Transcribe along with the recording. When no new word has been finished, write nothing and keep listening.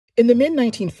In the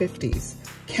mid-1950s,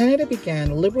 Canada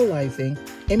began liberalizing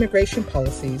immigration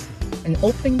policies and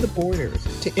opening the borders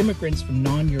to immigrants from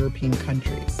non-European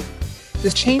countries.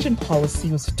 This change in policy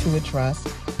was to address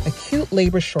acute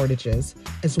labor shortages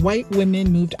as white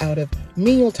women moved out of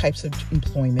menial types of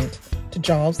employment to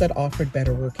jobs that offered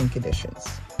better working conditions.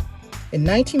 In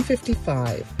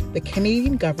 1955, the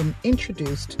Canadian government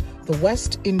introduced the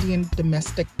West Indian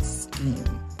Domestic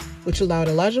Scheme, which allowed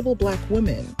eligible Black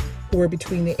women who were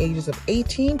between the ages of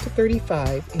 18 to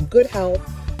 35 in good health,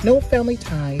 no family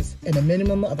ties, and a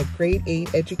minimum of a grade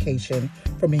 8 education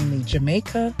from mainly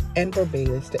Jamaica and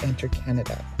Barbados to enter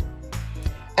Canada.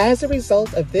 As a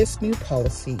result of this new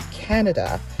policy,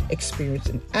 Canada experienced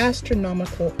an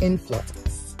astronomical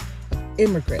influx of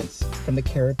immigrants from the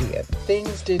Caribbean.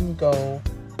 Things didn't go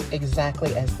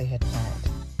exactly as they had planned.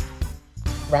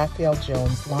 Raphael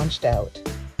Jones launched out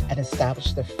and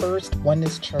established the first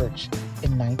Oneness Church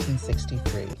in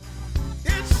 1963.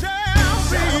 It shall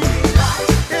be light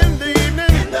in the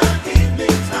evening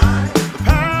time. The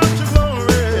path to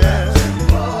glory,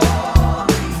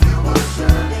 you will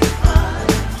surely find.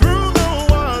 Through the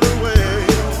waterway,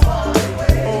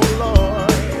 oh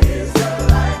Lord, is the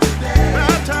light today.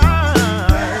 Baptized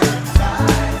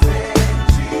in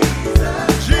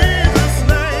Jesus'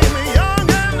 name, young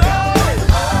and old,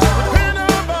 repent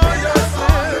of all your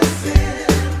sins,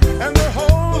 and the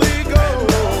Holy Ghost,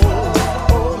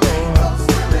 oh Lord,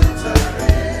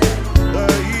 the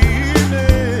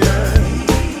evening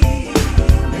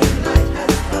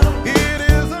it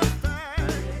is a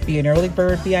fact. Be an early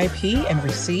bird VIP and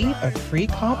receive a free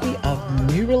copy of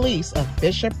the new release of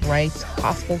Bishop Wright's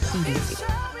Gospel CD.